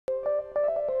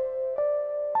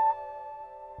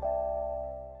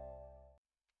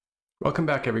Welcome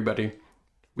back, everybody.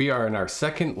 We are in our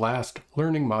second last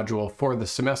learning module for the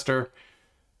semester,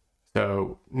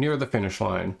 so near the finish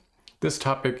line. This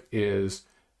topic is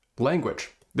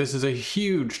language. This is a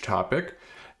huge topic,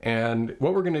 and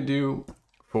what we're going to do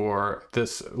for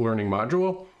this learning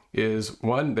module is,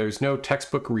 one, there's no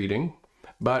textbook reading,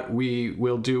 but we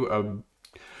will do a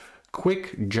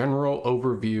quick general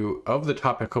overview of the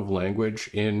topic of language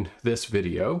in this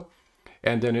video.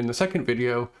 And then in the second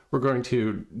video, we're going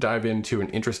to dive into an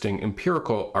interesting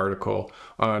empirical article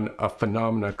on a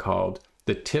phenomena called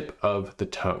the tip of the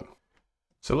tongue.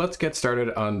 So let's get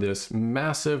started on this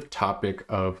massive topic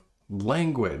of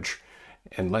language.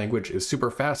 And language is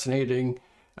super fascinating.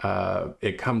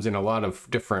 It comes in a lot of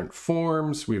different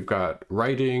forms. We've got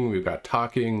writing, we've got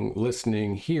talking,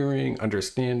 listening, hearing,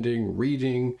 understanding,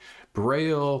 reading,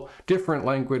 Braille, different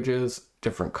languages,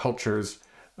 different cultures.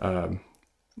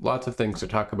 Lots of things to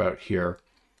talk about here.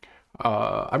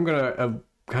 I'm going to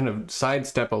kind of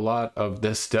sidestep a lot of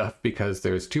this stuff because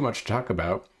there's too much to talk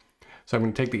about. So I'm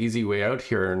going to take the easy way out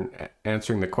here and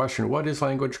answering the question, what is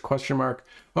language? Question mark.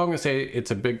 Well, I'm going to say it's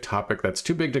a big topic that's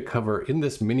too big to cover in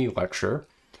this mini lecture.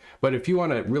 But if you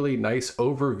want a really nice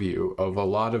overview of a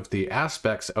lot of the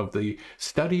aspects of the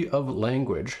study of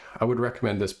language, I would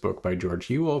recommend this book by George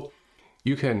Ewell.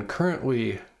 You can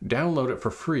currently download it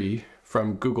for free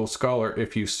from Google Scholar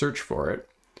if you search for it.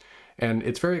 And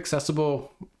it's very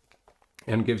accessible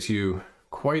and gives you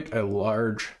quite a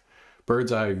large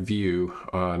bird's eye view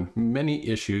on many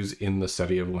issues in the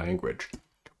study of language.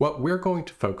 What we're going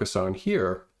to focus on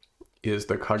here is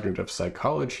the cognitive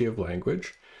psychology of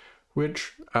language,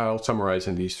 which I'll summarize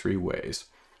in these three ways.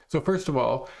 So first of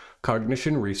all,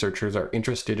 cognition researchers are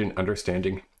interested in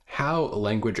understanding how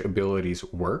language abilities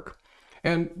work.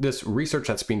 And this research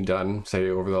that's been done, say,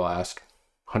 over the last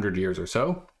 100 years or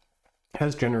so,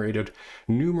 has generated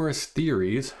numerous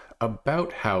theories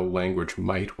about how language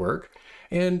might work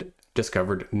and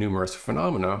discovered numerous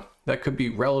phenomena that could be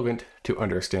relevant to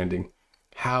understanding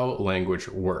how language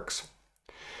works.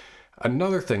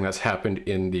 Another thing that's happened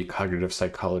in the cognitive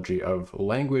psychology of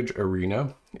language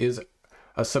arena is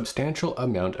a substantial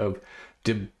amount of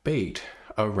debate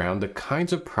around the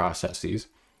kinds of processes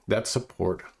that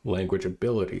support language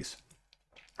abilities.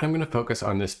 I'm going to focus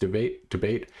on this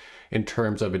debate in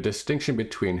terms of a distinction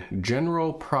between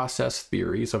general process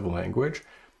theories of language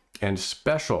and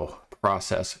special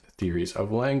process theories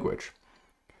of language.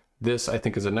 This, I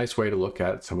think, is a nice way to look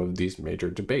at some of these major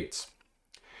debates.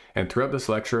 And throughout this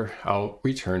lecture, I'll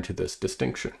return to this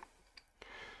distinction.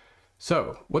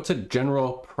 So, what's a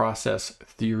general process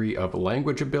theory of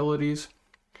language abilities?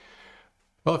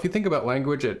 Well, if you think about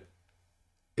language, it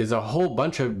is a whole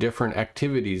bunch of different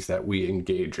activities that we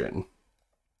engage in,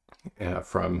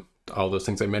 from all those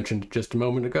things I mentioned just a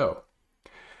moment ago.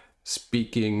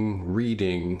 Speaking,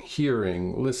 reading,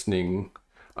 hearing, listening,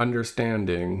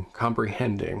 understanding,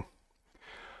 comprehending.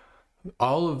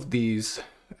 All of these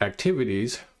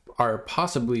activities are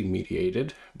possibly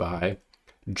mediated by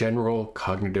general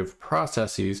cognitive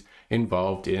processes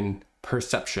involved in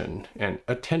perception and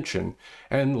attention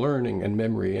and learning and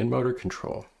memory and motor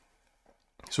control.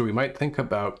 So we might think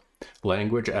about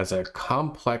language as a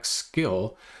complex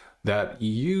skill that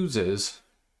uses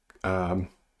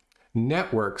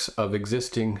networks of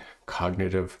existing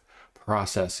cognitive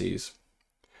processes.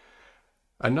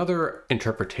 Another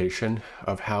interpretation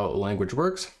of how language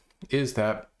works is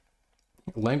that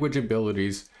language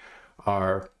abilities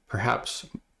are perhaps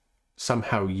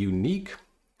somehow unique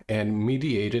and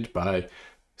mediated by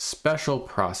special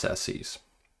processes.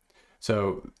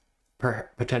 So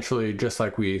potentially, just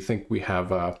like we think we have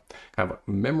kind of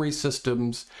memory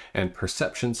systems and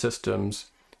perception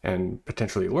systems and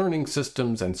potentially learning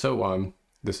systems and so on.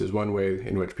 This is one way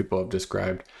in which people have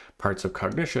described parts of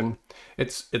cognition.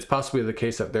 It's possibly the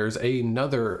case that there's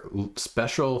another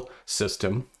special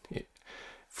system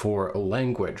for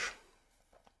language,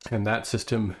 and that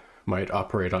system might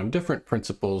operate on different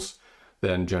principles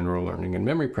than general learning and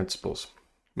memory principles.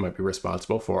 It might be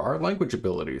responsible for our language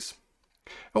abilities.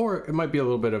 Or it might be a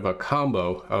little bit of a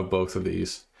combo of both of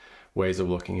these ways of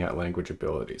looking at language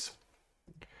abilities.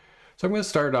 So I'm going to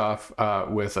start off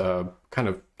with a kind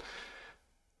of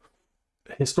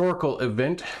historical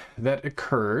event that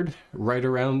occurred right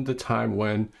around the time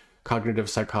when cognitive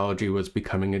psychology was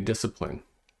becoming a discipline.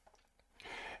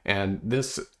 And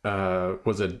this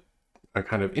was a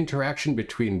kind of interaction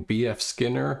between B.F.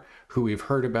 Skinner, who we've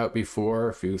heard about before,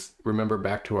 if you remember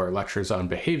back to our lectures on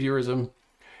behaviorism,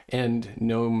 and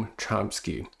Noam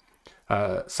Chomsky,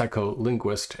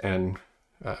 psycholinguist and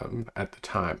at the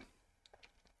time.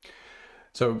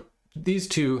 So these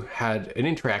two had an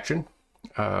interaction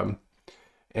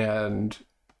And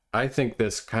I think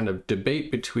this kind of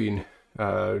debate between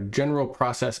general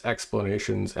process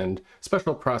explanations and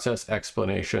special process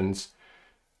explanations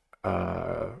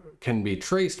can be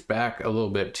traced back a little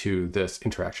bit to this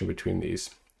interaction between these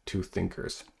two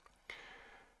thinkers.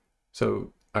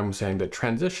 So I'm saying the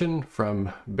transition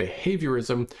from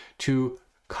behaviorism to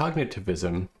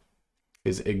cognitivism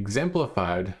is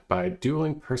exemplified by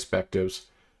dueling perspectives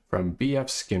from B.F.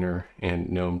 Skinner and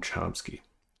Noam Chomsky.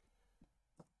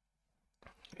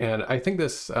 And I think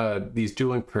these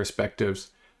dueling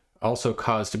perspectives also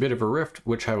caused a bit of a rift,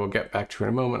 which I will get back to in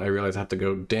a moment. I realize I have to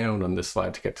go down on this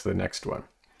slide to get to the next one.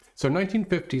 So in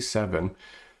 1957,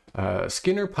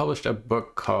 Skinner published a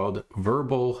book called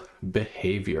Verbal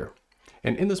Behavior.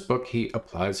 And in this book, he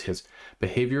applies his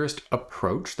behaviorist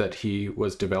approach that he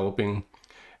was developing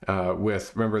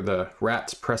with, remember, the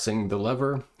rats pressing the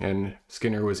lever, and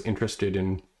Skinner was interested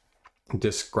in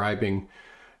describing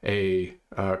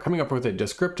coming up with a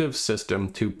descriptive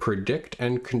system to predict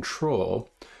and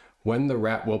control when the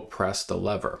rat will press the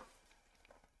lever.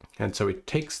 And so he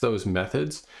takes those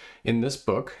methods in this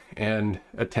book and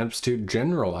attempts to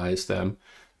generalize them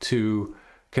to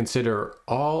consider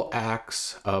all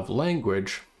acts of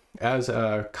language as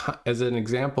an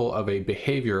example of a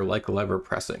behavior like lever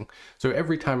pressing. So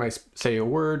every time I say a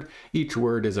word, each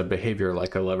word is a behavior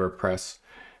like a lever press,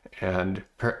 and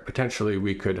potentially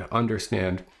we could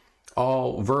understand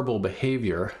all verbal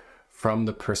behavior from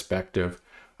the perspective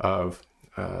of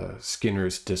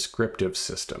Skinner's descriptive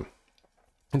system.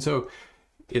 And so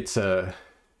it's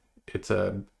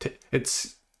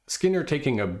Skinner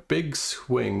taking a big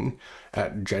swing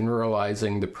at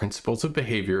generalizing the principles of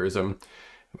behaviorism.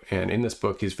 And in this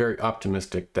book, he's very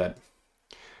optimistic that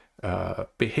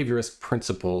behaviorist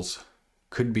principles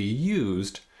could be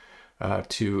used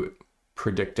to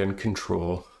predict and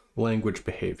control language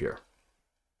behavior.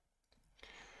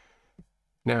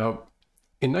 Now,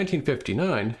 in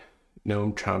 1959,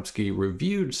 Noam Chomsky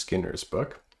reviewed Skinner's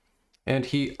book, and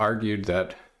he argued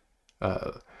that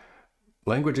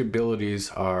language abilities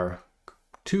are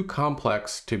too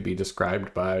complex to be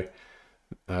described by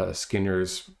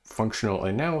Skinner's functional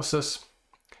analysis.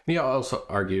 And he also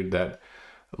argued that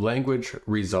language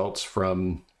results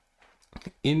from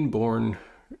inborn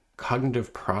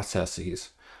cognitive processes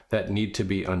that need to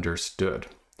be understood.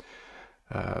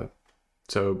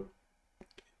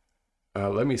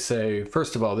 Let me say,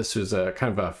 first of all, this was a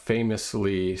kind of a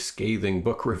famously scathing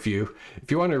book review.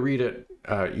 If you want to read it,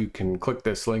 you can click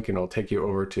this link and it'll take you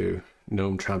over to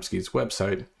Noam Chomsky's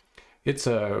website. It's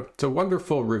a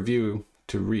wonderful review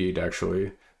to read,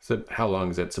 actually. So how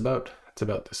long is it? It's about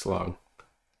this long.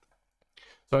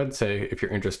 So I'd say, if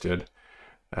you're interested,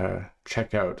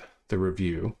 check out the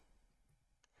review.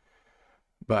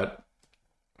 But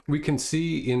we can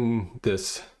see in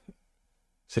this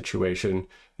situation,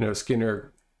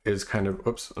 Skinner is kind of,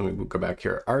 let me go back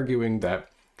here, arguing that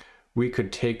we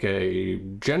could take a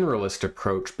generalist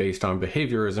approach based on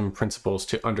behaviorism principles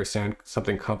to understand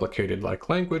something complicated like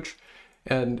language.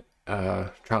 And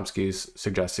Chomsky's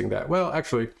suggesting that, well,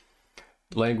 actually,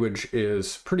 language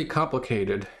is pretty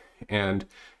complicated, and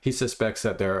he suspects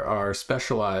that there are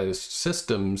specialized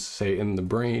systems, say, in the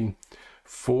brain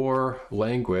for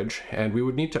language, and we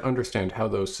would need to understand how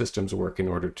those systems work in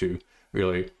order to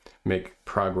really make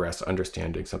progress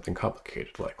understanding something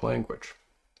complicated like language.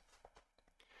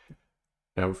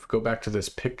 Now, if we go back to this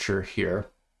picture here,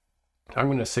 I'm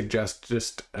going to suggest,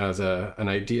 just as an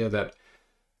idea, that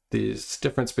this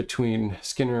difference between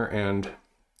Skinner and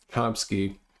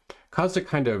Chomsky caused a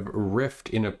kind of rift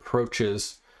in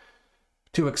approaches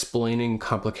to explaining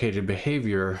complicated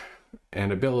behavior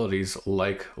and abilities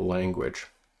like language.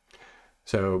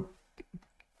 So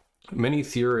many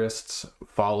theorists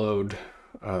followed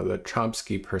the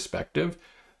Chomsky perspective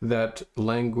that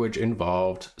language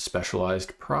involved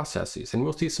specialized processes, and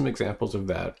we'll see some examples of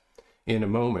that in a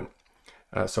moment.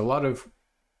 So a lot of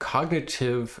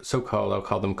cognitive, I'll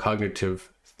call them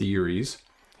cognitive theories,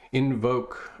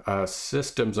 invoke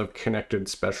systems of connected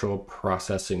special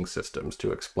processing systems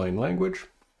to explain language.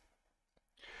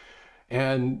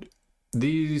 And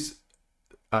these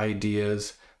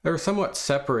ideas, they're somewhat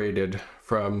separated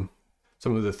from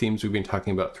some of the themes we've been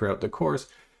talking about throughout the course.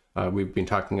 We've been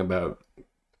talking about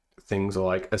things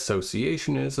like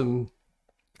associationism,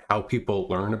 how people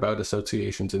learn about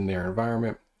associations in their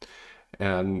environment.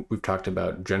 And we've talked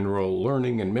about general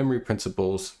learning and memory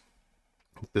principles,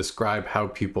 describe how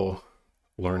people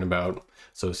learn about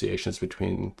associations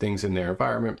between things in their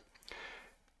environment.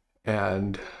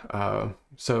 And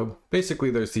so basically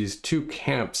there's these two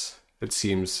camps, it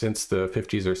seems, since the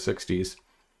 50s or 60s.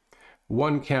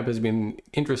 One camp has been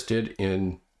interested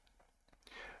in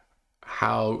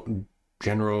how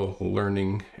general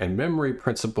learning and memory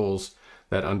principles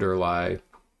that underlie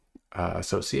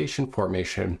association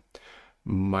formation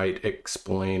might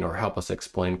explain or help us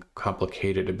explain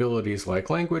complicated abilities like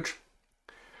language.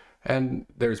 And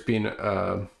there's been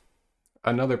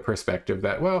another perspective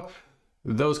that, well,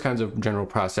 those kinds of general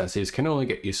processes can only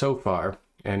get you so far,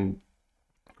 and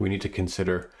we need to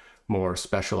consider more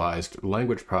specialized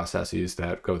language processes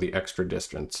that go the extra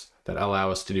distance, that allow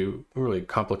us to do really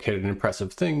complicated and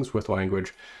impressive things with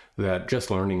language that just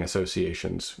learning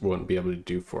associations won't be able to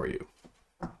do for you.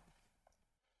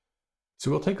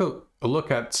 So we'll take a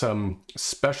look at some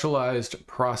specialized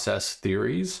process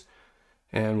theories,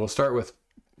 and we'll start with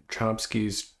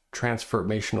Chomsky's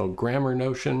transformational grammar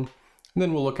notion, and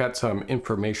then we'll look at some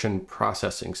information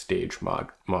processing stage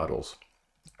models.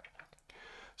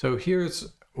 So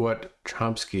here's what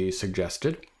Chomsky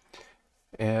suggested,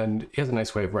 and he has a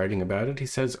nice way of writing about it. He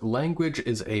says, language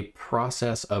is a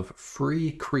process of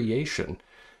free creation.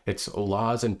 Its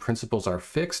laws and principles are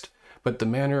fixed, but the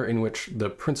manner in which the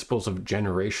principles of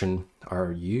generation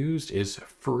are used is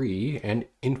free and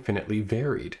infinitely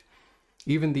varied.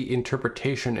 Even the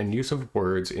interpretation and use of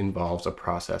words involves a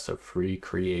process of free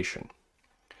creation.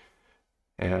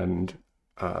 And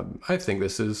I think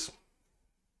this is,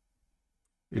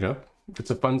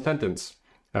 it's a fun sentence,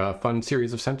 a fun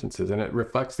series of sentences, and it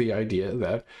reflects the idea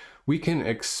that we can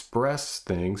express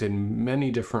things in many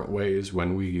different ways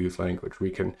when we use language. We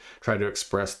can try to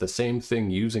express the same thing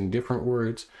using different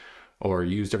words, or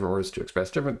use different words to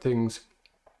express different things.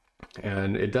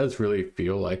 And it does really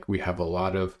feel like we have a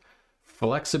lot of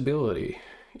flexibility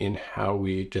in how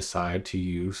we decide to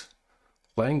use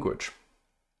language.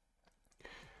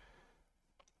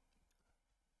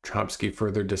 Chomsky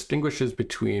further distinguishes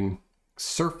between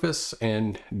surface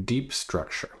and deep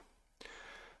structure.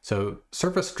 So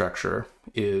surface structure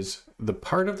is the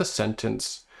part of the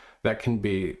sentence that can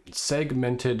be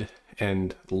segmented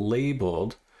and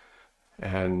labeled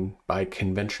and by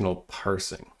conventional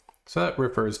parsing. So that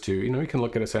refers to, you can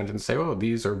look at a sentence and say, oh,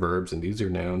 these are verbs and these are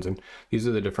nouns and these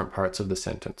are the different parts of the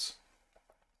sentence.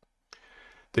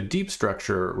 The deep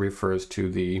structure refers to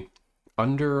the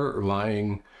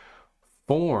underlying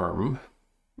form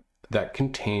that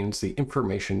contains the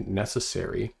information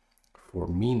necessary for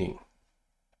meaning.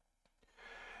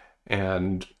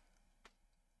 And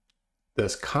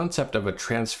this concept of a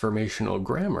transformational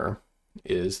grammar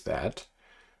is that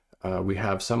we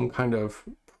have some kind of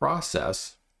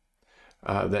process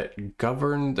that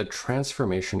govern the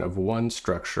transformation of one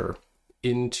structure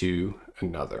into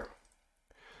another.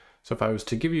 So if I was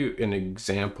to give you an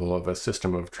example of a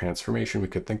system of transformation, we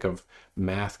could think of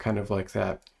math kind of like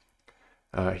that.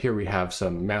 Here we have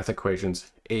some math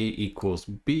equations. A equals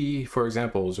B, for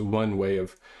example, is one way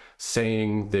of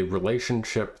saying the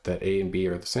relationship that A and B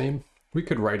are the same. We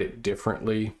could write it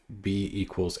differently, B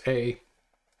equals A.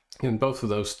 And both of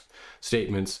those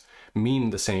statements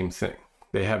mean the same thing.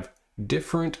 They have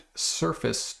different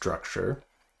surface structure,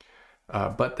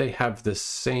 but they have the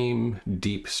same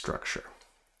deep structure.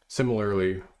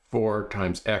 Similarly, 4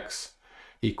 times x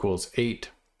equals 8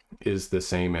 is the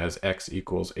same as x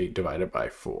equals 8 divided by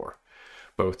 4.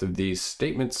 Both of these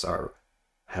statements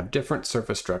have different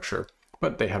surface structure,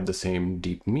 but they have the same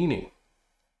deep meaning.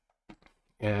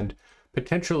 And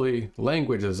potentially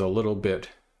language is a little bit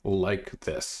like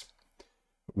this.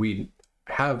 We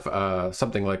have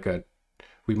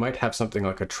we might have something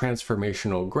like a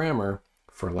transformational grammar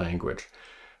for language.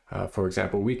 For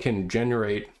example, we can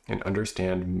generate and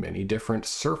understand many different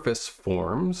surface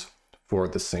forms for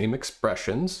the same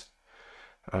expressions.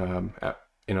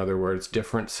 In other words,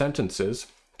 different sentences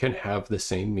can have the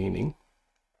same meaning.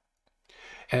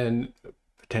 And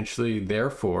potentially,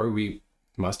 therefore, we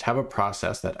must have a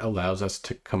process that allows us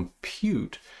to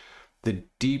compute the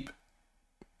deep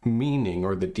meaning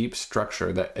or the deep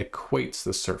structure that equates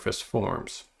the surface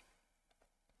forms.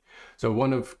 So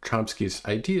one of Chomsky's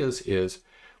ideas is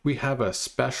we have a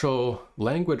special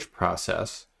language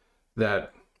process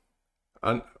that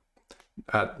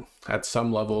at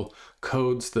some level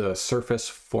codes the surface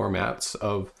formats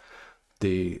of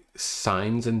the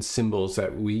signs and symbols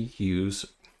that we use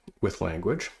with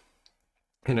language.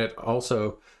 And it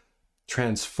also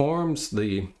transforms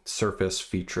the surface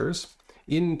features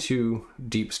into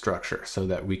deep structure so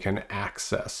that we can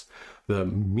access the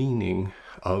meaning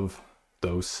of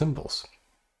those symbols.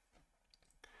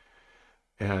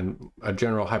 And a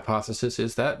general hypothesis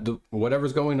is that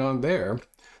whatever's going on there,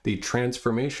 the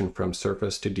transformation from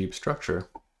surface to deep structure,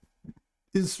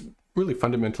 is really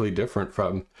fundamentally different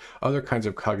from other kinds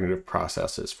of cognitive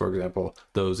processes, for example,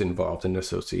 those involved in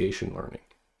association learning.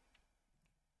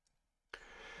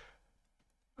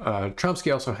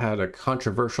 Chomsky also had a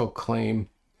controversial claim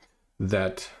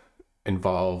that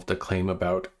involved a claim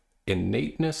about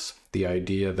innateness, the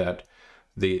idea that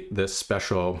this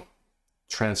special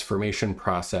transformation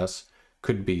process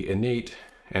could be innate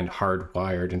and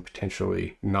hardwired and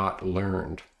potentially not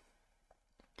learned.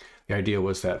 The idea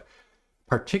was that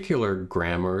particular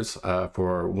grammars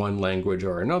for one language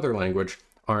or another language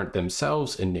aren't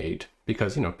themselves innate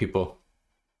because, people,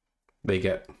 they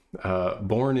get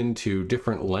born into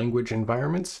different language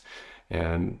environments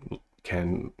and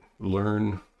can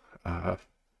learn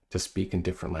to speak in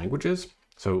different languages.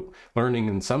 So learning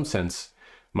in some sense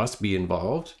must be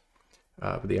involved.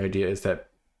 But the idea is that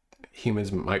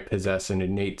humans might possess an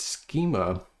innate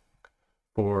schema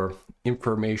for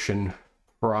information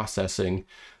processing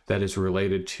that is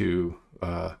related to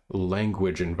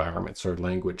language environments or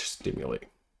language stimuli.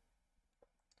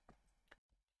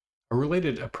 A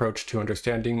related approach to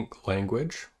understanding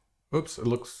language. Oops, it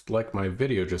looks like my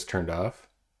video just turned off.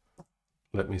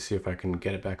 Let me see if I can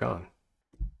get it back on.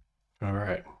 All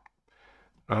right,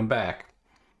 I'm back.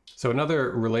 So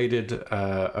another related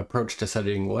approach to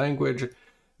studying language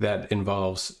that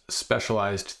involves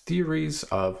specialized theories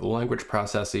of language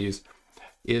processes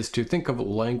is to think of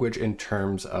language in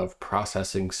terms of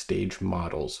processing stage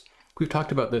models. We've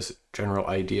talked about this general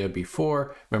idea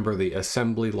before. Remember the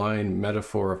assembly line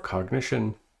metaphor of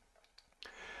cognition,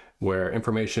 where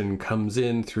information comes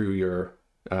in through your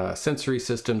sensory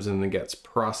systems and then gets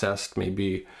processed.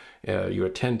 Maybe you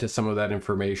attend to some of that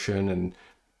information and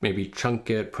maybe chunk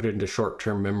it, put it into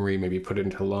short-term memory, maybe put it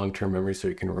into long-term memory so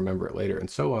you can remember it later, and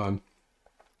so on.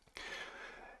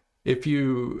 If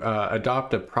you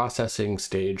adopt a processing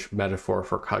stage metaphor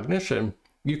for cognition,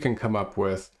 you can come up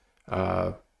with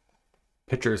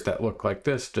pictures that look like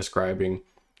this, describing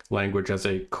language as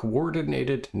a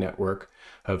coordinated network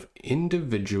of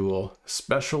individual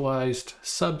specialized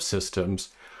subsystems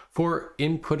for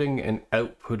inputting and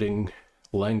outputting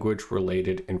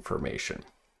language-related information.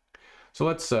 So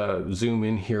let's zoom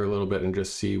in here a little bit and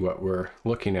just see what we're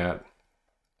looking at.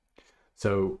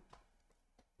 So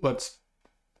let's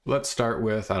start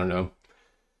with,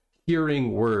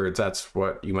 hearing words. That's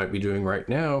what you might be doing right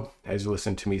now as you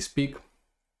listen to me speak.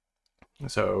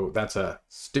 So that's a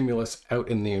stimulus out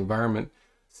in the environment.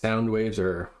 Sound waves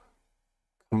are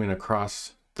coming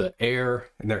across the air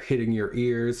and they're hitting your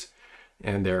ears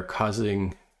and they're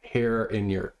causing hair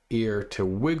in your ear to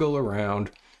wiggle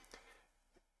around.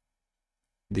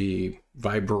 The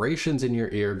vibrations in your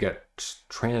ear get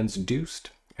transduced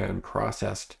and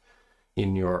processed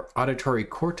in your auditory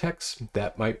cortex.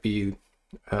 That might be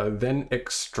then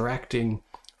extracting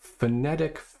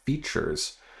phonetic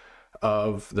features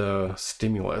of the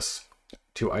stimulus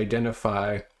to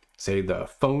identify, say, the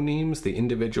phonemes, the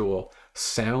individual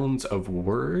sounds of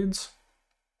words.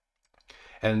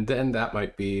 And then that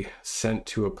might be sent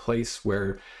to a place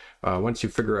where once you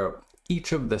figure out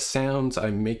each of the sounds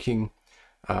I'm making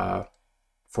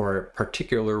for a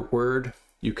particular word,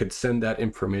 you could send that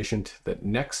information to the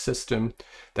next system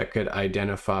that could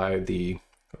identify the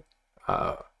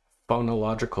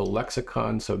phonological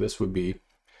lexicon. So this would be,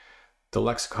 the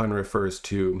lexicon refers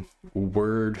to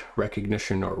word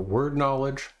recognition or word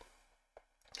knowledge.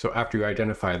 So after you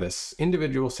identify this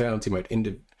individual sounds, you might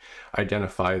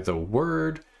identify the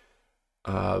word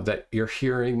that you're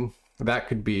hearing. That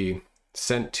could be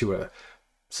sent to a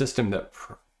system that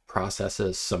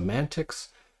processes semantics,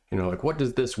 like what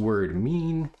does this word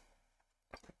mean?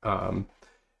 And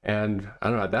I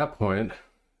don't know, at that point,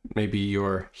 maybe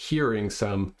you're hearing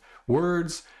some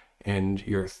words and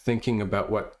you're thinking about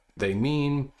what they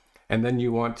mean, and then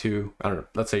you want to,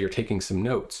 let's say you're taking some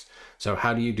notes. So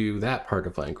how do you do that part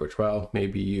of language? Well,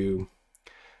 maybe you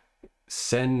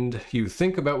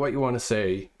think about what you want to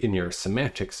say in your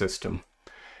semantic system,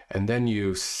 and then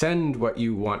you send what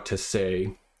you want to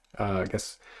say, I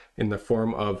guess, in the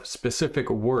form of specific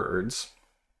words,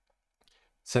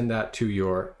 send that to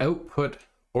your output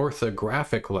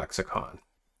orthographic lexicon.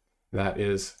 That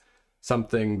is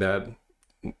something that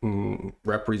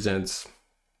represents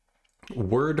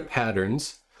word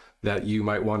patterns that you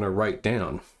might want to write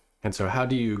down. And so how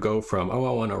do you go from, I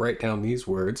want to write down these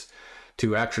words,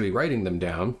 to actually writing them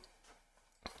down?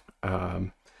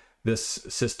 This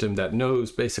system that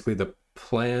knows basically the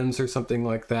plans or something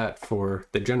like that for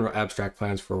the general abstract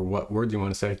plans for what words you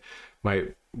want to say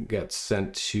might get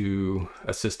sent to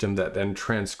a system that then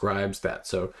transcribes that.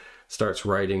 So starts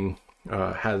writing,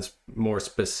 has more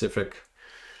specific,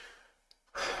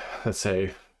 let's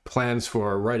say, plans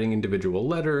for writing individual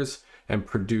letters and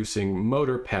producing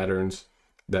motor patterns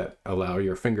that allow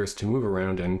your fingers to move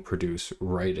around and produce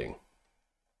writing.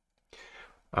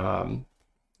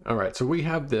 All right, so we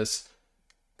have this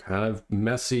kind of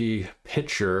messy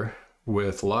picture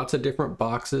with lots of different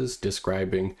boxes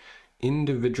describing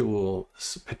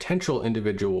potential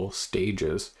individual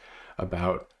stages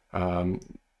about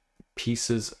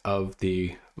pieces of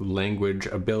the language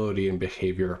ability and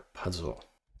behavior puzzle.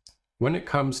 When it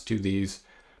comes to these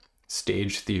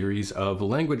stage theories of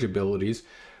language abilities,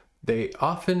 they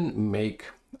often make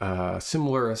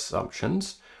similar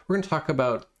assumptions. We're going to talk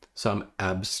about some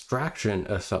abstraction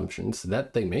assumptions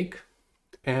that they make.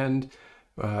 And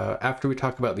after we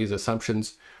talk about these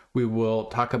assumptions, we will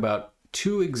talk about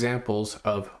two examples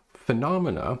of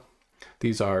phenomena.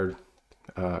 These are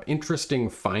interesting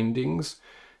findings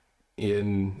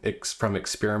from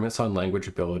experiments on language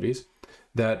abilities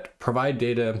that provide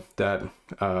data that,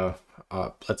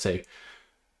 let's say,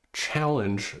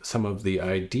 challenge some of the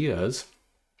ideas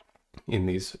in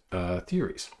these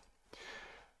theories.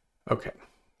 Okay,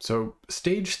 so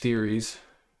stage theories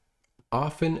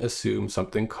often assume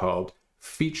something called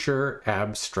feature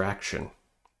abstraction.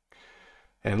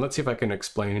 And let's see if I can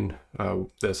explain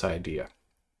this idea.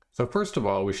 So first of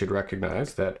all, we should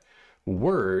recognize that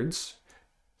words,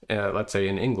 let's say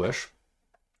in English,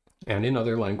 and in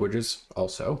other languages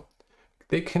also,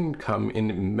 they can come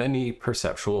in many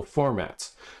perceptual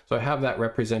formats. So I have that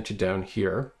represented down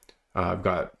here. I've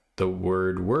got the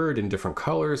word word in different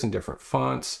colors and different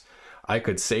fonts. I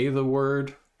could say the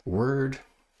word word.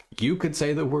 You could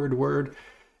say the word word.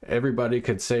 Everybody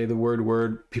could say the word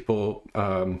word. People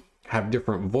have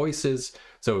different voices.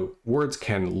 So words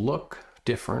can look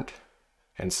different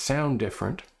and sound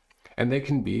different, and they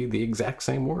can be the exact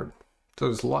same word. So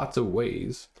there's lots of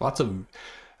ways, lots of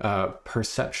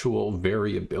perceptual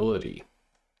variability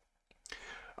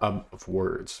of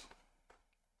words.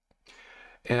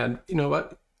 And you know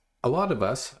what? A lot of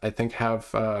us, I think,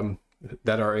 have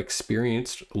that are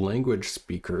experienced language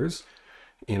speakers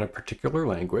in a particular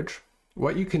language.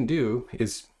 What you can do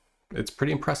is, it's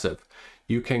pretty impressive.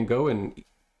 You can go and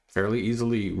fairly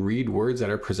easily read words that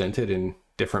are presented in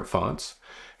different fonts,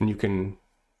 and you can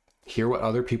hear what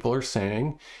other people are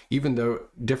saying, even though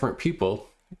different people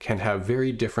can have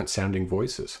very different sounding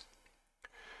voices.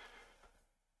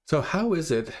 So how is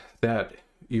it that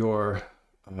your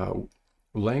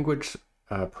language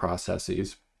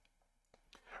processes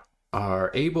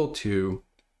are able to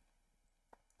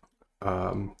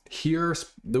hear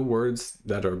the words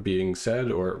that are being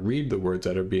said or read the words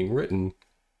that are being written,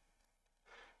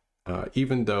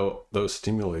 even though those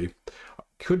stimuli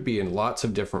could be in lots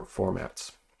of different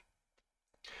formats?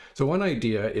 So one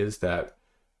idea is that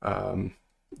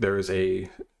there's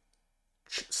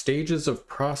stages of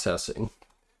processing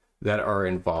that are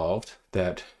involved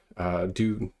that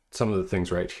do some of the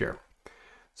things right here.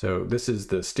 So this is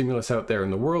the stimulus out there in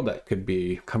the world that could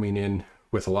be coming in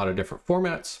with a lot of different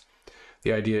formats.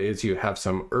 The idea is you have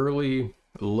some early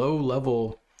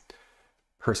low-level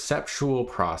perceptual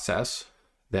process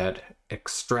that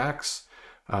extracts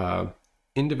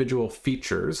individual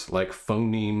features like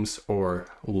phonemes or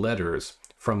letters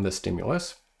from the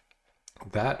stimulus.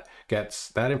 That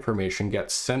information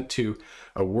gets sent to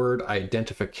a word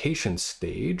identification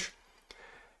stage.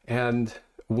 And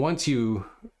once you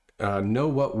know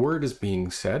what word is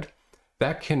being said,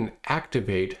 that can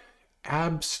activate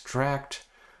abstract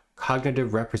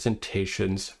cognitive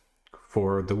representations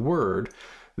for the word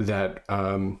that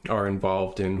are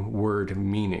involved in word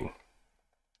meaning.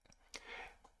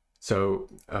 So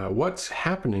what's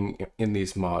happening in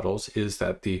these models is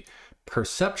that the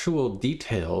perceptual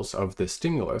details of the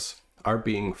stimulus are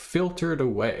being filtered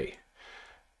away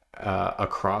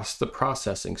across the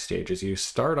processing stages. You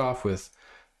start off with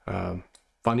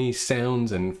funny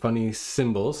sounds and funny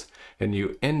symbols, and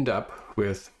you end up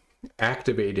with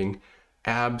activating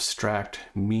abstract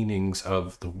meanings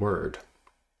of the word.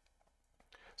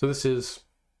 So this is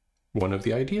one of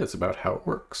the ideas about how it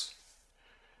works.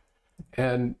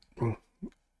 And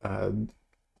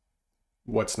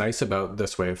what's nice about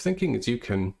this way of thinking is you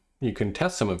can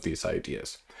test some of these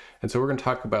ideas. And so we're going to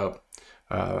talk about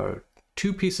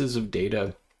two pieces of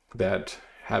data that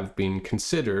have been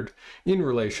considered in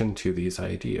relation to these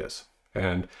ideas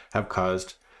and have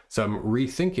caused some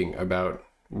rethinking about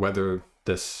whether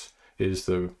this is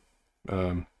the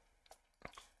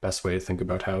best way to think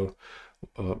about how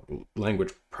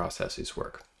language processes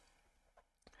work.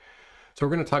 So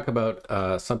we're going to talk about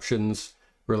assumptions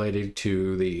related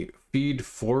to the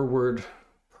feed-forward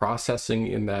processing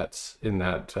in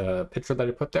that picture that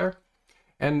I put there,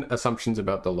 and assumptions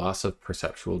about the loss of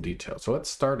perceptual detail. So let's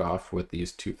start off with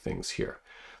these two things here.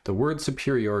 The word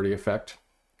superiority effect,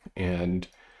 and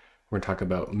we're going to talk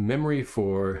about memory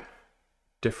for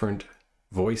different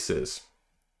voices.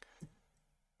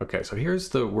 Okay, so here's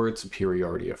the word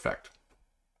superiority effect.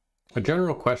 A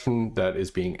general question that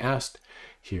is being asked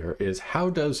here is,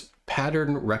 how does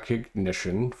pattern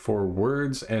recognition for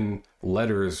words and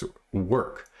letters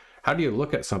work? How do you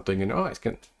look at something and, oh,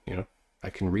 I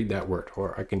can read that word,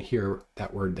 or I can hear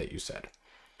that word that you said?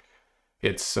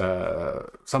 It's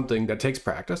something that takes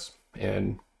practice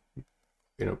and,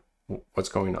 what's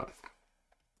going on.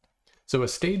 So a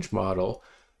stage model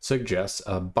suggests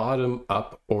a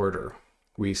bottom-up order.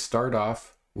 We start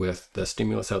off with the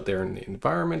stimulus out there in the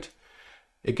environment.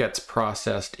 It gets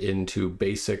processed into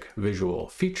basic visual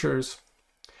features.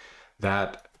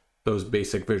 Those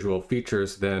basic visual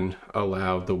features then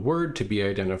allow the word to be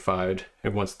identified.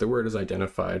 And once the word is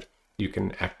identified, you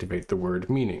can activate the word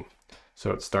meaning.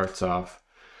 So it starts off,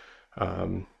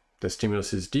 the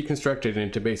stimulus is deconstructed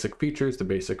into basic features. The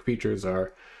basic features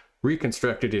are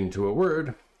reconstructed into a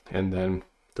word, and then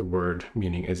the word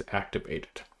meaning is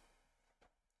activated.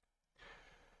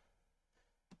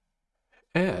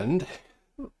 And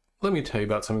let me tell you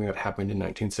about something that happened in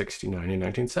 1969 and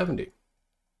 1970.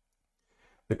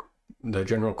 The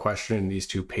general question in these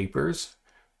two papers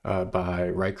by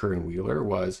Riker and Wheeler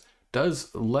was,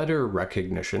 does letter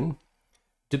recognition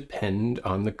depend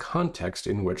on the context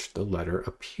in which the letter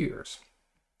appears?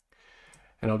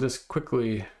 And I'll just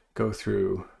quickly go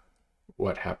through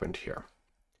what happened here.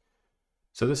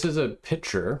 So this is a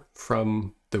picture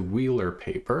from the Wheeler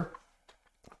paper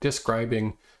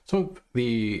describing some of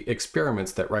the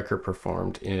experiments that Riker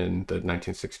performed in the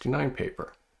 1969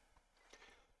 paper.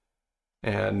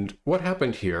 And what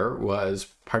happened here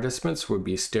was participants would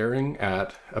be staring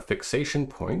at a fixation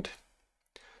point.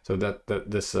 So that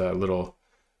this little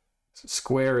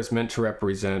square is meant to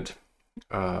represent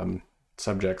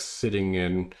subjects sitting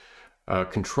in a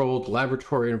controlled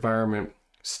laboratory environment,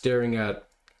 staring at,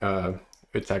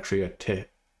 it's actually a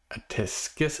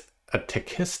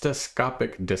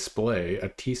tachistoscopic display, a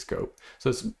T-scope. So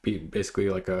this would be basically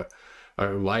like a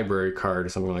library card or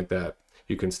something like that.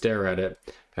 You can stare at it,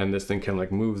 and this thing can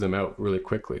like move them out really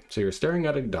quickly. So you're staring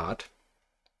at a dot,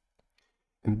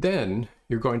 and then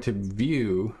you're going to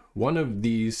view one of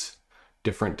these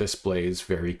different displays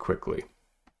very quickly.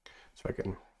 So I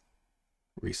can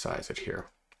resize it here.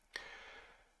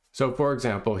 So for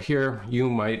example, here you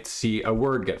might see a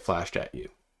word get flashed at you,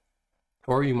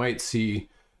 or you might see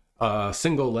a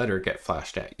single letter get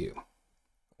flashed at you,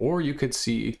 or you could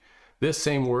see this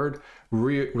same word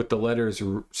with the letters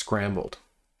scrambled,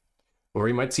 or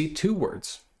you might see two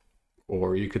words,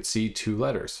 or you could see two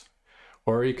letters,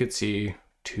 or you could see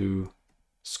two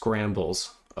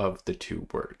scrambles of the two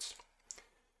words.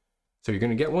 So you're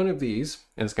going to get one of these,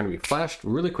 and it's going to be flashed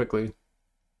really quickly,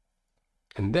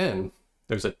 and then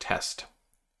there's a test.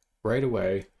 Right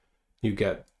away, you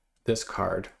get this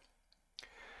card,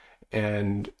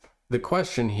 and the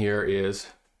question here is,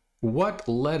 what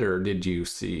letter did you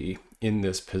see in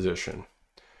this position?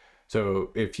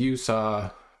 So if you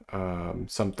saw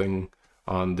something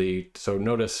on so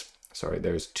notice, sorry,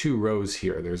 there's two rows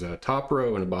here. There's a top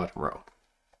row and a bottom row.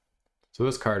 So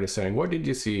this card is saying, what did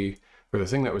you see for the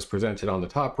thing that was presented on the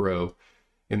top row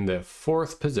in the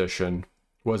fourth position?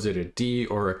 Was it a D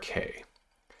or a K?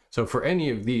 So for any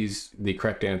of these, the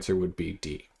correct answer would be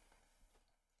D.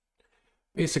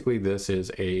 Basically, this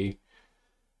is a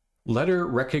letter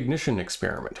recognition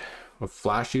experiment. We'll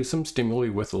flash you some stimuli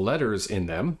with letters in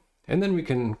them, and then we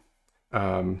can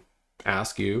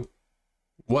ask you,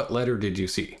 what letter did you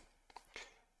see?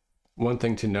 One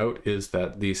thing to note is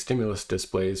that the stimulus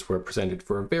displays were presented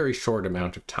for a very short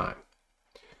amount of time.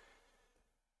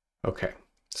 Okay,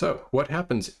 so what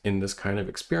happens in this kind of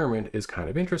experiment is kind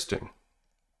of interesting.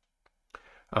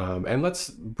 And let's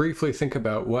briefly think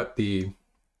about what the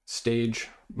stage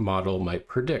model might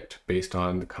predict based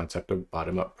on the concept of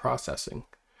bottom-up processing.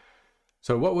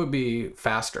 So what would be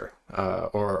faster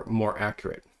or more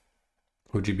accurate?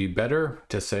 Would you be better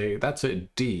to say that's a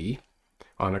D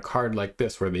on a card like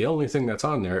this, where the only thing that's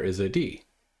on there is a D?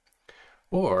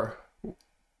 Or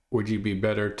would you be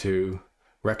better to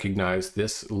recognize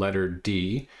this letter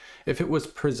D if it was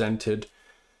presented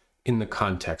in the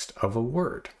context of a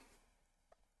word?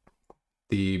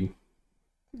 The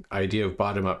idea of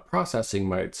bottom-up processing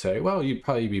might say, well, you'd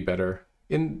probably be better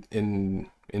in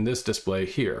this display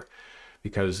here,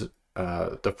 because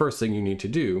the first thing you need to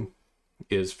do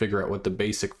is figure out what the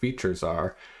basic features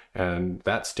are, and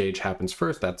that stage happens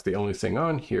first. That's the only thing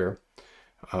on here.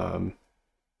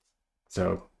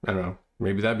 So I don't know,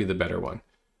 maybe that'd be the better one.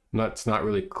 It's not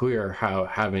really clear how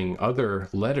having other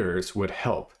letters would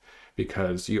help,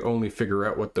 because you only figure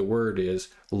out what the word is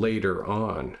later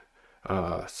on.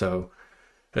 So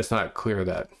it's not clear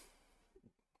that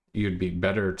you'd be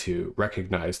better to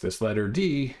recognize this letter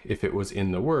D if it was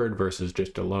in the word versus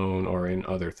just alone or in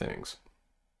other things.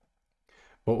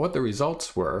 But what the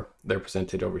results were, they're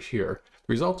presented over here.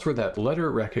 The results were that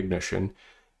letter recognition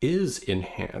is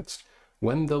enhanced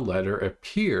when the letter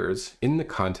appears in the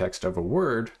context of a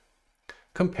word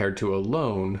compared to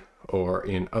alone or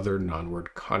in other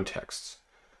non-word contexts.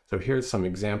 So here's some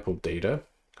example data,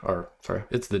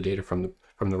 it's the data from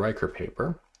the Riker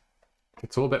paper.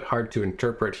 It's a little bit hard to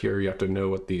interpret here. You have to know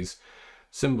what these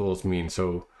symbols mean.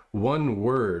 So one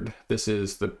word, this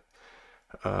is the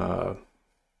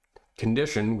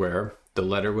condition where the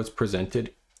letter was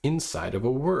presented inside of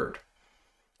a word.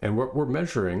 And what we're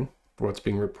measuring, what's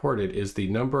being reported, is the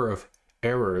number of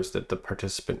errors that the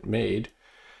participant made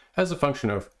as a function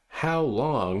of how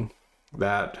long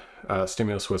that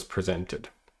stimulus was presented.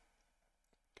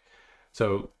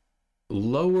 So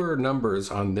lower numbers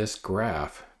on this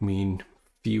graph mean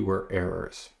fewer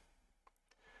errors.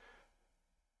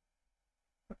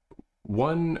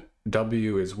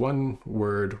 1W is one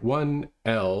word,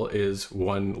 1L is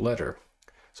one letter.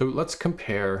 So let's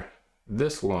compare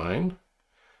this line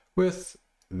with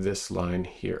this line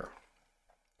here.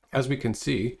 As we can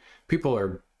see, people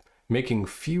are making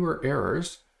fewer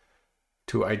errors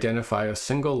to identify a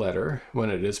single letter when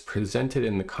it is presented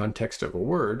in the context of a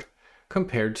word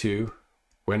compared to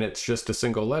when it's just a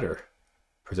single letter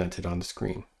presented on the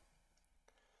screen.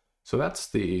 So that's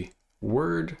the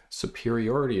word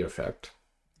superiority effect.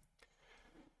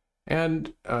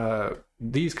 And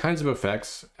these kinds of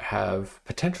effects have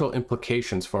potential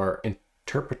implications for our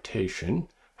interpretation,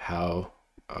 how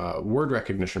word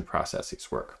recognition processes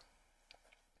work.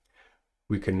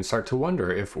 We can start to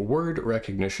wonder if word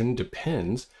recognition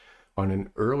depends on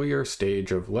an earlier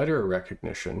stage of letter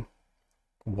recognition.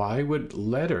 Why would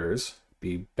letters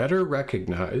be better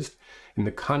recognized in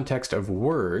the context of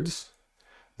words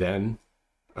than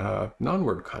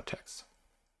non-word contexts?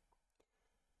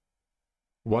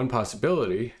 One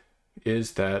possibility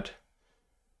is that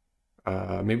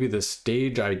maybe the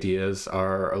stage ideas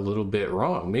are a little bit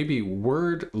wrong. Maybe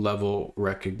word level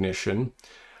recognition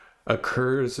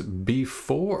occurs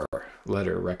before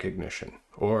letter recognition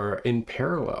or in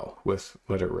parallel with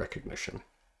letter recognition.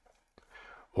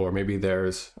 Or maybe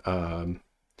there's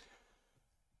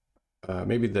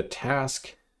maybe the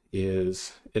task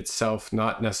is itself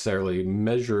not necessarily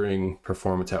measuring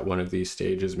performance at one of these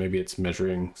stages. Maybe it's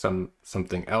measuring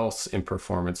something else in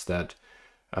performance that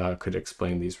could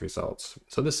explain these results.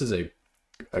 So this is a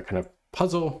kind of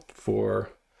puzzle for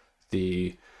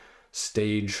the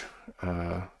stage,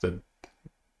 the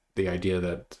idea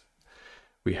that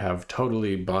we have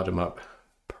totally bottom-up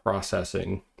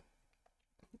processing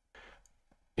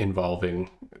involving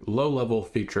low-level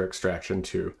feature extraction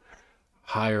to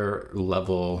higher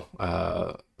level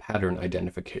pattern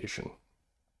identification.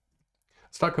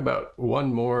 Let's talk about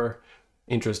one more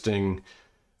interesting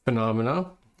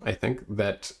phenomena, I think,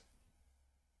 that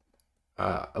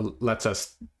lets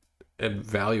us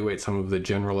evaluate some of the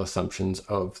general assumptions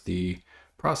of the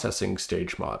processing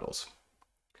stage models.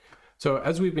 So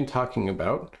as we've been talking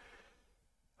about,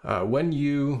 when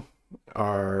you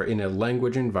are in a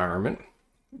language environment,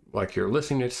 like you're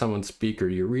listening to someone speak or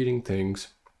you're reading things,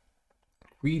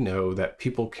 we know that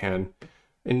people can,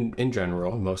 in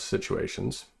general, most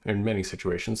situations, in many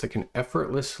situations, they can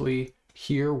effortlessly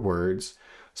hear words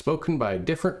spoken by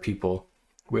different people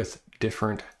with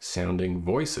different sounding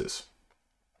voices.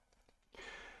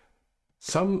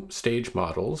 Some stage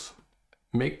models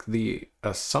make the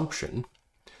assumption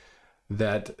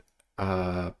that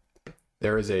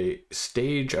there is a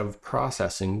stage of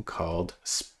processing called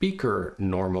speaker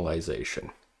normalization.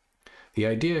 The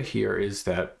idea here is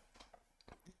that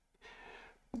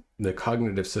the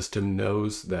cognitive system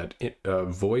knows that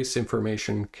voice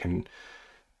information can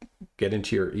get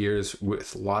into your ears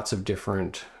with lots of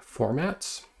different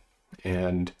formats,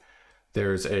 and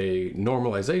there's a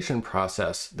normalization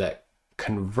process that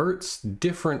converts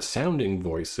different sounding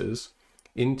voices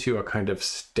into a kind of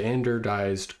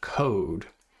standardized code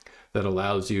that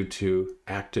allows you to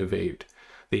activate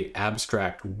the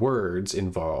abstract words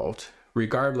involved,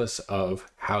 regardless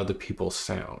of how the people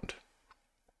sound.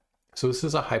 So this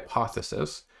is a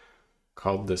hypothesis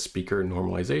called the speaker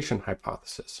normalization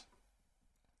hypothesis.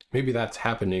 Maybe that's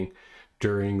happening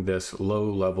during this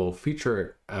low-level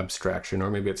feature abstraction, or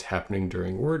maybe it's happening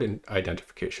during word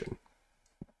identification.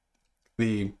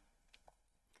 The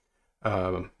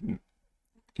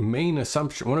main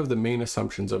assumption, one of the main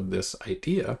assumptions of this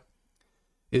idea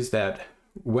is that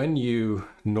when your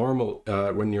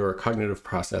cognitive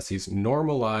processes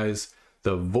normalize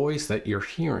the voice that you're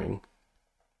hearing,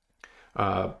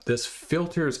 this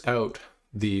filters out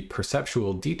the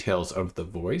perceptual details of the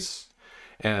voice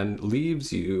and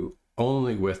leaves you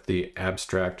only with the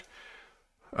abstract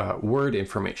word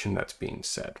information that's being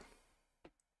said.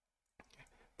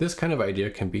 This kind of idea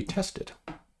can be tested.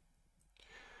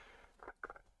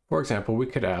 For example, we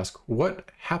could ask, what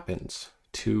happens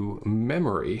to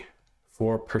memory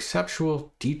for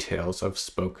perceptual details of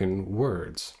spoken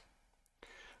words?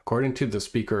 According to the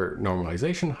speaker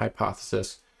normalization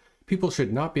hypothesis, people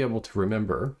should not be able to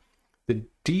remember the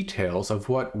details of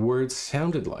what words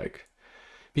sounded like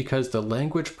because the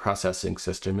language processing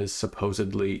system is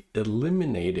supposedly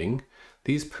eliminating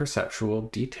these perceptual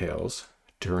details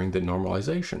during the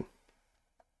normalization.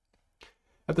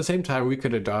 At the same time, we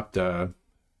could adopt a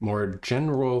more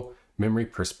general memory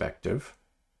perspective,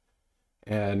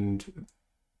 and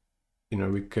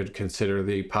we could consider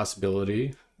the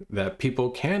possibility that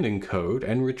people can encode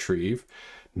and retrieve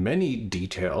many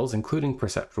details, including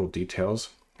perceptual details,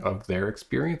 of their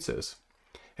experiences.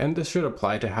 And this should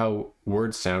apply to how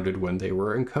words sounded when they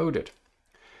were encoded.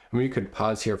 And you could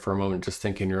pause here for a moment, just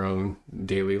think in your own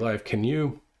daily life. Can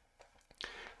you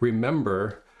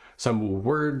remember some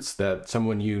words that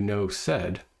someone you know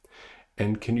said,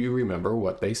 and can you remember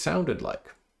what they sounded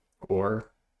like?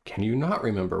 Or can you not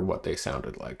remember what they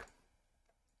sounded like?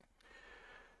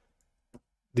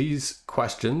 These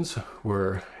questions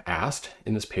were asked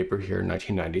in this paper here in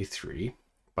 1993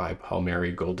 by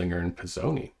Palmieri, Goldinger, and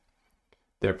Pizzoni.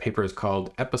 Their paper is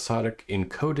called Episodic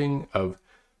Encoding of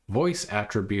Voice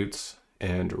Attributes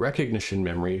and Recognition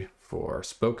Memory for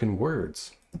Spoken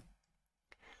Words.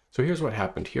 So here's what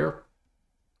happened here.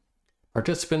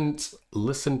 Participants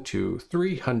listened to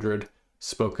 300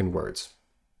 spoken words.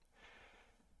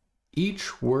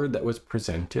 Each word that was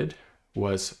presented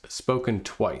was spoken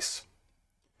twice.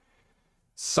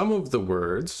 Some of the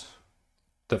words,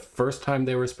 the first time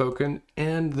they were spoken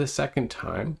and the second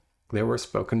time, they were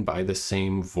spoken by the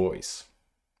same voice.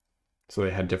 So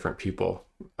they had different people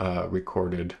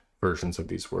recorded versions of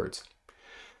these words.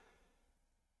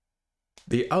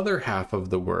 The other half of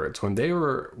the words, when they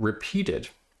were repeated,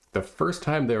 the first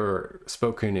time they were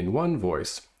spoken in one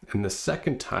voice, and the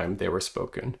second time they were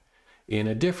spoken in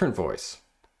a different voice.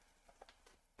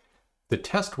 The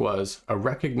test was a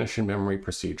recognition memory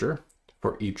procedure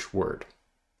for each word.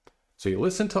 So you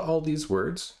listen to all these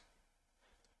words,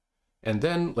 and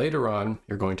then later on,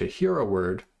 you're going to hear a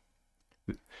word,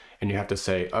 and you have to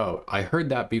say, oh, I heard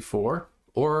that before,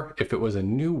 or if it was a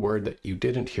new word that you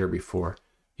didn't hear before,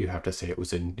 you have to say it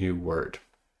was a new word.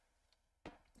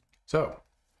 So,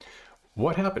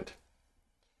 what happened?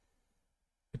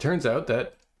 It turns out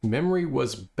that memory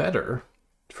was better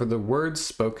for the words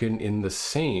spoken in the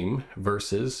same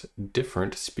versus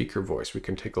different speaker voice. We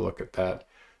can take a look at that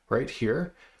right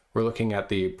here. We're looking at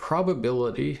the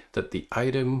probability that the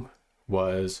item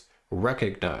was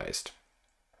recognized.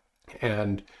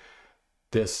 And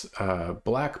this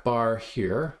black bar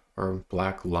here, or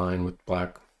black line with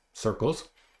black circles,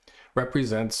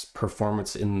 represents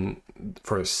performance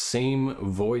for same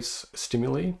voice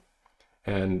stimuli,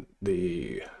 and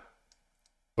the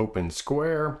open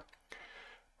square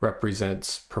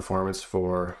represents performance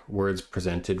for words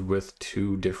presented with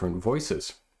two different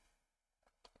voices.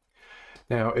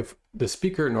 Now, if the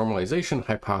speaker normalization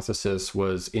hypothesis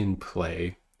was in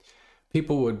play,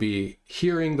 people would be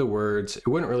hearing the words. It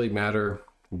wouldn't really matter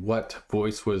what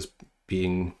voice was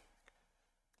being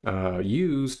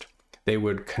used. They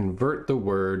would convert the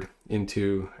word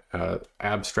into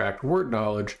abstract word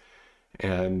knowledge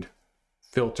and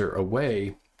filter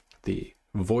away the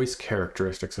voice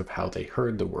characteristics of how they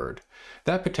heard the word.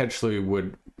 That potentially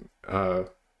would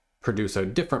produce a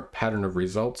different pattern of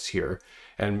results here,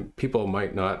 and people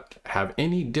might not have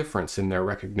any difference in their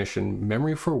recognition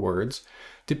memory for words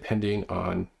depending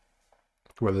on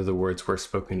whether the words were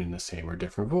spoken in the same or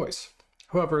different voice.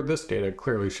 However, this data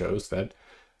clearly shows that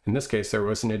in this case there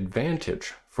was an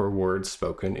advantage for words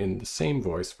spoken in the same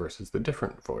voice versus the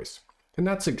different voice. And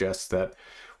that suggests that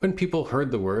when people heard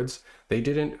the words, they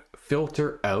didn't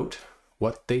filter out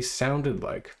what they sounded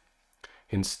like.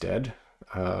 Instead,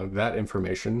 that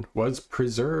information was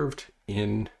preserved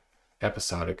in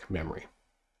episodic memory.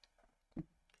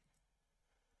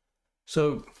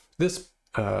 So this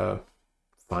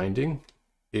finding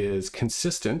is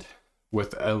consistent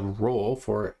with a role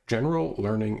for general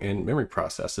learning and memory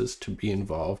processes to be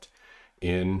involved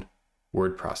in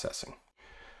word processing.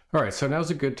 All right, so now's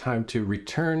a good time to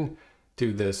return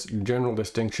to this general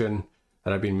distinction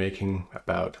that I've been making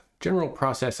about general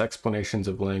process explanations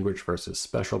of language versus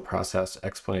special process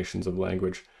explanations of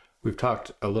language. We've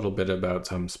talked a little bit about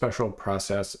some special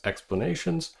process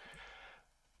explanations.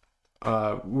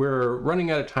 we're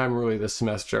running out of time really this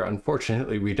semester.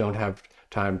 Unfortunately, we don't have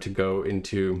time to go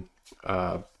into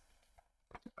a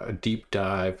deep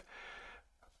dive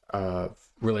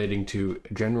relating to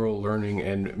general learning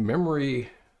and memory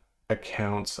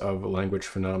accounts of language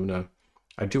phenomena.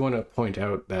 I do want to point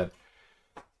out that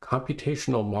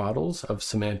computational models of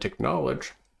semantic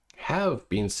knowledge have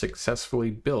been successfully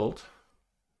built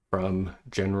from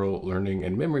general learning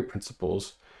and memory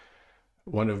principles.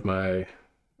 One of my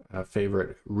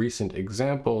favorite recent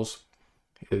examples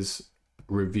is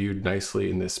reviewed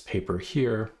nicely in this paper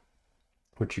here,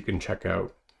 which you can check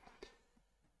out.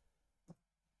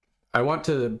 I want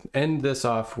to end this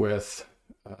off with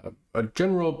a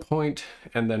general point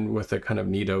and then with a kind of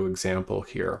neato example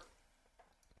here.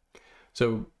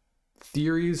 So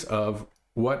theories of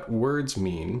what words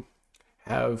mean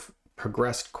have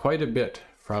progressed quite a bit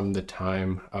from the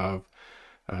time of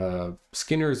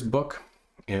Skinner's book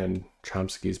and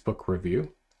Chomsky's book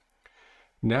review.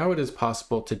 Now it is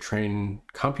possible to train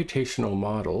computational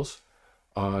models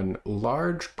on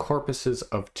large corpuses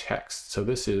of text. So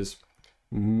this is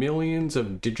millions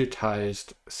of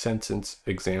digitized sentence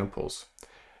examples.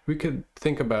 We could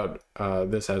think about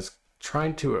this as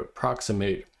trying to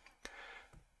approximate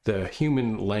the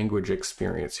human language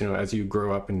experience. You know, as you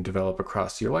grow up and develop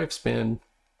across your lifespan,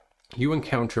 you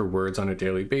encounter words on a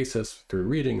daily basis through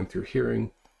reading and through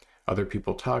hearing other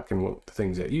people talk and the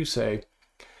things that you say.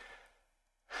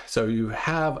 So you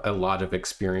have a lot of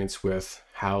experience with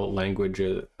how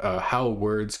how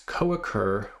words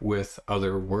co-occur with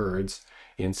other words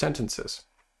in sentences.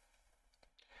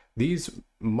 These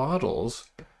models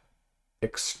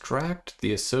extract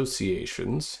the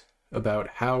associations about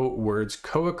how words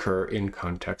co-occur in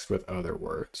context with other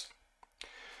words.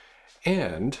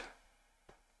 And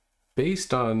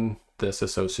based on this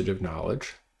associative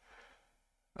knowledge,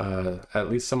 at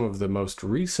least some of the most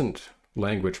recent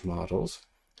language models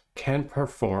can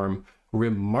perform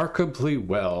remarkably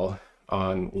well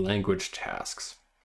on language tasks.